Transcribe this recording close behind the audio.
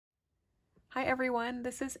Hi everyone,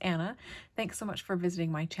 this is Anna. Thanks so much for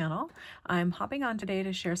visiting my channel. I'm hopping on today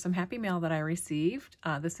to share some happy mail that I received.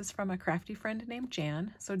 This is from a crafty friend named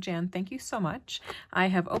Jan. So Jan, thank you so much. I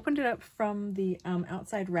have opened it up from the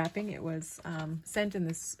outside wrapping. It was sent in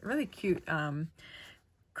this really cute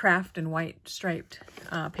craft and white striped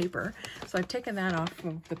paper. So I've taken that off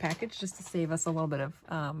of the package just to save us a little bit of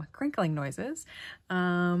crinkling noises.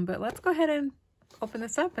 But let's go ahead and open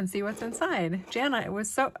this up and see what's inside. Jan, it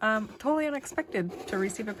was so totally unexpected to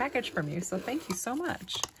receive a package from you, so thank you so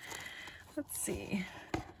much. Let's see.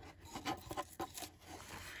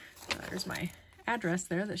 There's my address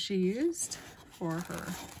there that she used for her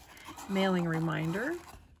mailing reminder.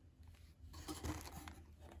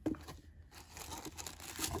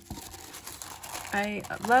 I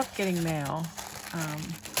love getting mail.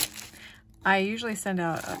 I usually send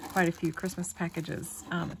out quite a few Christmas packages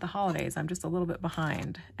at the holidays. I'm just a little bit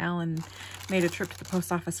behind. Alan made a trip to the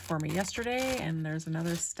post office for me yesterday, and there's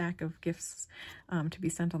another stack of gifts to be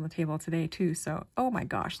sent on the table today too. So, oh my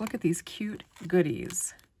gosh, look at these cute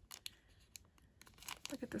goodies.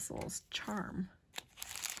 Look at this little charm.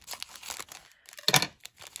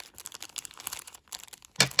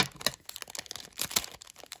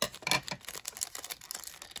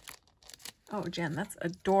 Oh, Jen, that's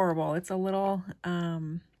adorable. It's a little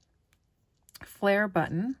flare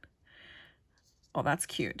button. Oh, that's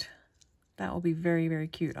cute. That will be very, very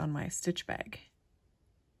cute on my stitch bag.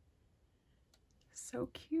 So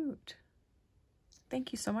cute.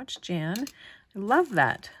 Thank you so much, Jan. I love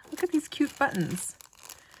that. Look at these cute buttons.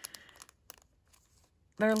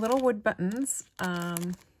 They're little wood buttons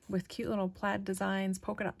with cute little plaid designs,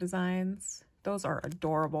 polka dot designs. Those are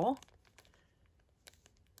adorable.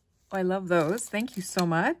 Oh, I love those. Thank you so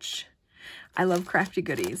much. I love crafty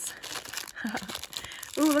goodies.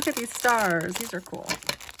 Ooh, look at these stars. These are cool.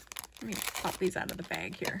 Let me pop these out of the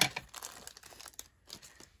bag here.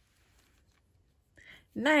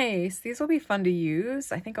 Nice. These will be fun to use.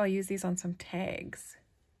 I think I'll use these on some tags.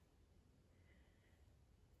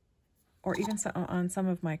 Or even on some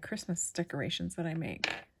of my Christmas decorations that I make.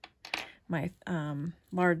 My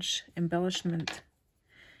large embellishment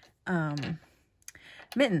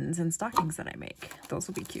mittens and stockings that I make. Those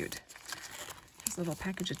will be cute. Here's a little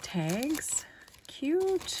package of tags.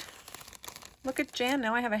 Cute. Look at Jan.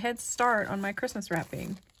 Now I have a head start on my Christmas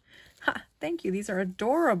wrapping. Ha! Thank you. These are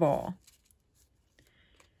adorable.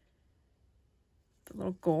 The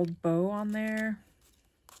little gold bow on there.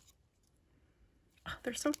 Oh,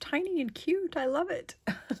 they're so tiny and cute. I love it.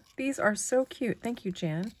 These are so cute. Thank you,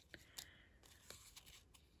 Jan.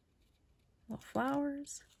 Little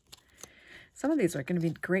flowers. Some of these are going to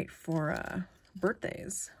be great for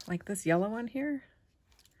birthdays, like this yellow one here.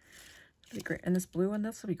 It'll be great, and this blue one.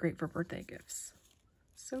 This will be great for birthday gifts.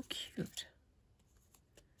 So cute.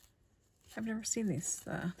 I've never seen these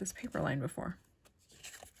this paper line before.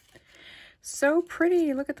 So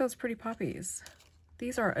pretty. Look at those pretty poppies.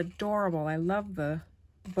 These are adorable. I love the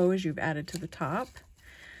bows you've added to the top.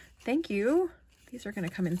 Thank you. These are going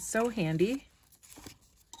to come in so handy.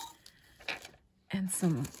 And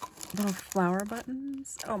some little flower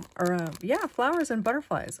buttons. Oh, or yeah, flowers and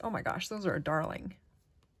butterflies. Oh my gosh, those are a darling.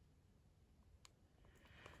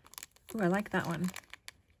 Ooh, I like that one.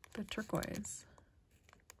 The turquoise.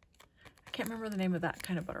 I can't remember the name of that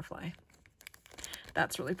kind of butterfly.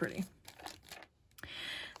 That's really pretty.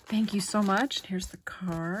 Thank you so much. Here's the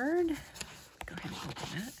card. Go ahead and open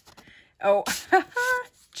that. Oh,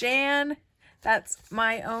 Jan, that's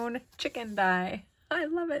my own chicken die. I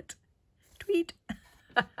love it. Tweet.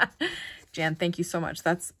 Jan, thank you so much.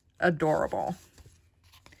 That's adorable.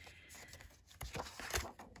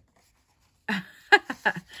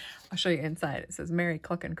 I'll show you inside. It says Merry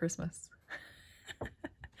Cluckin' Christmas.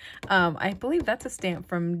 I believe that's a stamp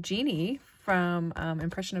from Jeannie from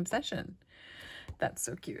Impression Obsession. That's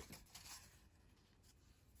so cute.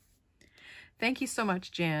 Thank you so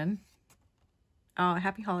much, Jan.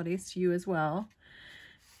 Happy holidays to you as well.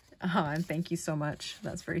 And thank you so much.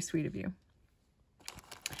 That's very sweet of you.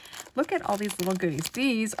 Look at all these little goodies.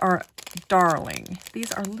 These are darling.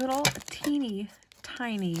 These are little teeny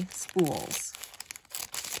tiny spools.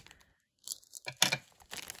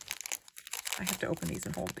 I have to open these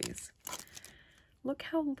and hold these. Look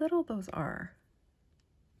how little those are.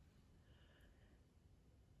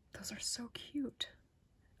 Those are so cute.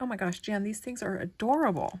 Oh my gosh, Jan, these things are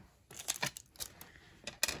adorable.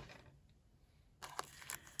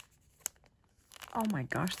 Oh my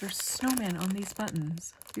gosh, there's snowmen on these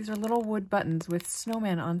buttons. These are little wood buttons with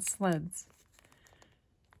snowmen on sleds.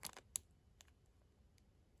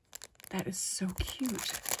 That is so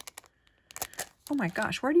cute. Oh my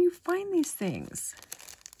gosh, where do you find these things?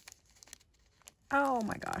 Oh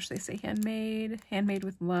my gosh, they say handmade, handmade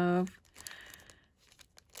with love.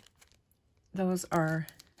 Those are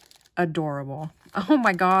adorable. Oh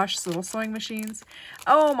my gosh, little sewing machines.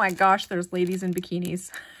 Oh my gosh, there's ladies in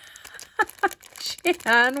bikinis.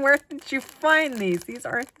 Jan, where did you find these? These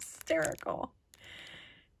are hysterical.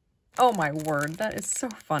 Oh my word, that is so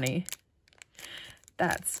funny.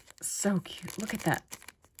 That's so cute. Look at that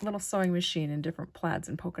little sewing machine in different plaids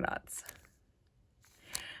and polka dots.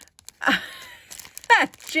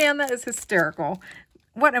 Jan, that is hysterical.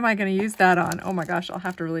 What am I going to use that on? Oh my gosh, I'll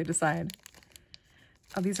have to really decide.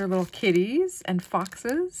 Oh, these are little kitties and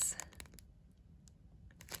foxes.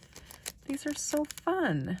 These are so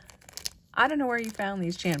fun. I don't know where you found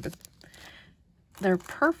these, Jan, but they're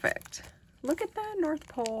perfect. Look at that, North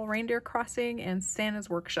Pole, Reindeer Crossing, and Santa's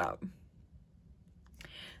Workshop.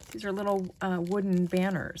 These are little wooden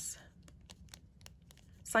banners.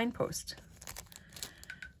 Signpost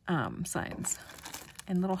signs.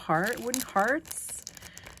 And little wooden hearts.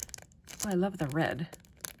 Oh, I love the red.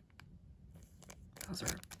 Those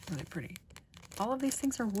are really pretty. All of these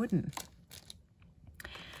things are wooden.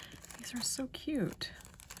 These are so cute.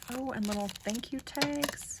 Oh, and little thank you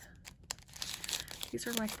tags. These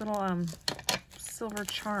are like little silver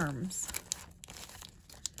charms.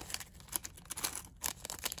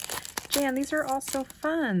 Jan, these are all so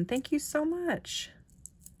fun. Thank you so much.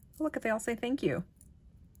 Look, they all say thank you.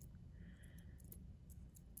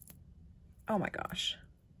 Oh my gosh.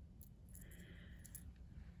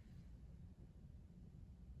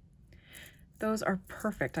 Those are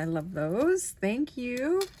perfect. I love those. Thank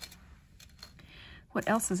you. What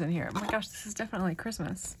else is in here? Oh my gosh, this is definitely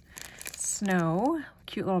Christmas. Snow,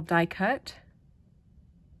 cute little die cut.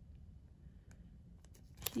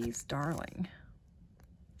 He's darling.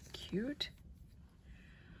 Cute.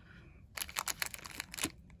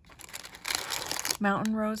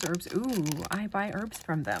 Mountain rose herbs. Ooh, I buy herbs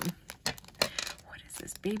from them. What is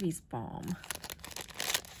this? Baby's balm.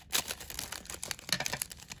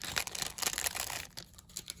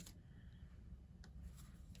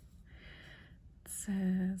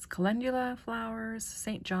 Says calendula flowers,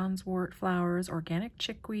 St. John's wort flowers, organic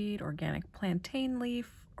chickweed, organic plantain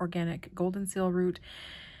leaf, organic golden seal root,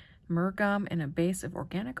 myrrh gum, and a base of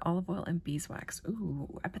organic olive oil and beeswax.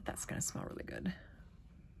 Ooh, I bet that's gonna smell really good.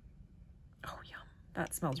 Oh, yum.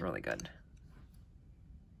 That smells really good.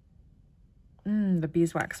 The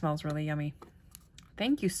beeswax smells really yummy.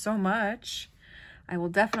 Thank you so much. I will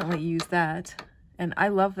definitely use that. And I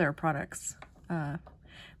love their products.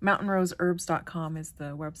 mountainroseherbs.com is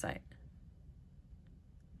the website.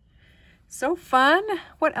 So fun.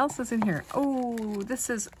 What else is in here? Oh, this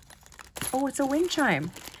is, oh, it's a wind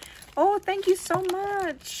chime. Oh, thank you so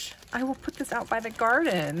much. I will put this out by the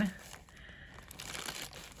garden.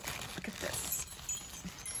 Look at this.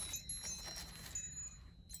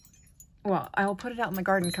 Well, I will put it out in the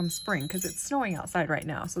garden come spring because it's snowing outside right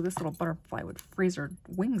now. So this little butterfly would freeze her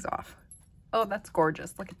wings off. Oh, that's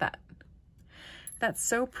gorgeous. Look at that. That's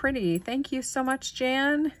so pretty. Thank you so much,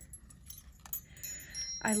 Jan.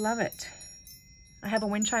 I love it. I have a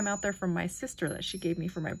wind chime out there from my sister that she gave me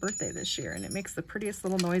for my birthday this year, and it makes the prettiest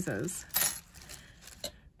little noises.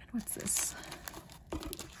 And what's this?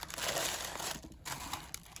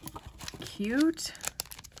 Cute.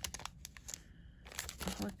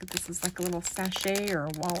 Oh, look, this is like a little sachet or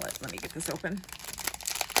a wallet. Let me get this open.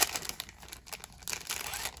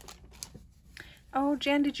 Oh,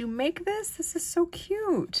 Jan, did you make this? This is so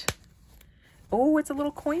cute. Oh, it's a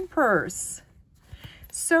little coin purse.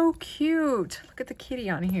 So cute. Look at the kitty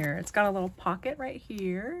on here. It's got a little pocket right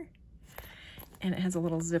here. And it has a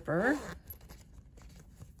little zipper.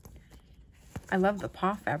 I love the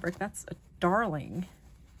paw fabric. That's a darling.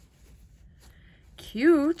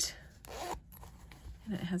 Cute.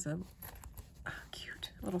 And it has a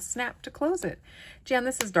cute little snap to close it. Jan,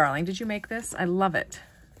 this is darling. Did you make this? I love it.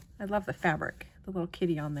 I love the fabric. The little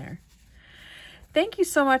kitty on there. Thank you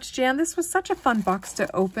so much, Jan. This was such a fun box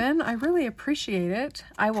to open. I really appreciate it.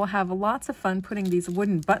 I will have lots of fun putting these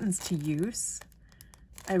wooden buttons to use.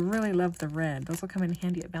 I really love the red. Those will come in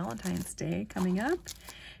handy at Valentine's Day coming up.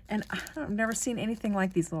 And I've never seen anything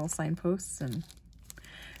like these little signposts, and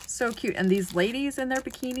so cute. And these ladies in their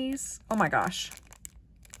bikinis, oh my gosh.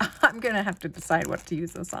 I'm gonna have to decide what to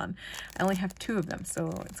use this on. I only have 2 of them, so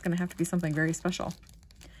it's gonna have to be something very special.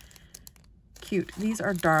 Cute. These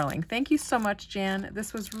are darling. Thank you so much, Jan.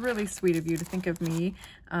 This was really sweet of you to think of me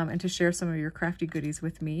and to share some of your crafty goodies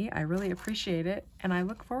with me. I really appreciate it, and I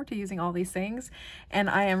look forward to using all these things. And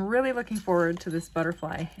I am really looking forward to this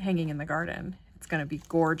butterfly hanging in the garden. It's going to be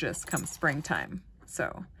gorgeous come springtime.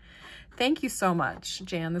 So thank you so much,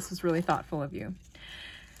 Jan. This was really thoughtful of you.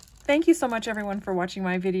 thank you so much, everyone, for watching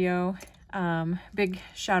my video. Big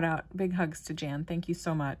shout out, big hugs to Jan. Thank you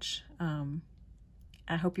so much.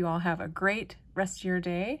 I hope you all have a great rest of your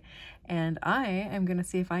day, and I am going to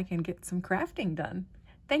see if I can get some crafting done.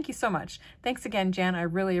 Thank you so much. Thanks again, Jan. I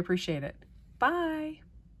really appreciate it. Bye.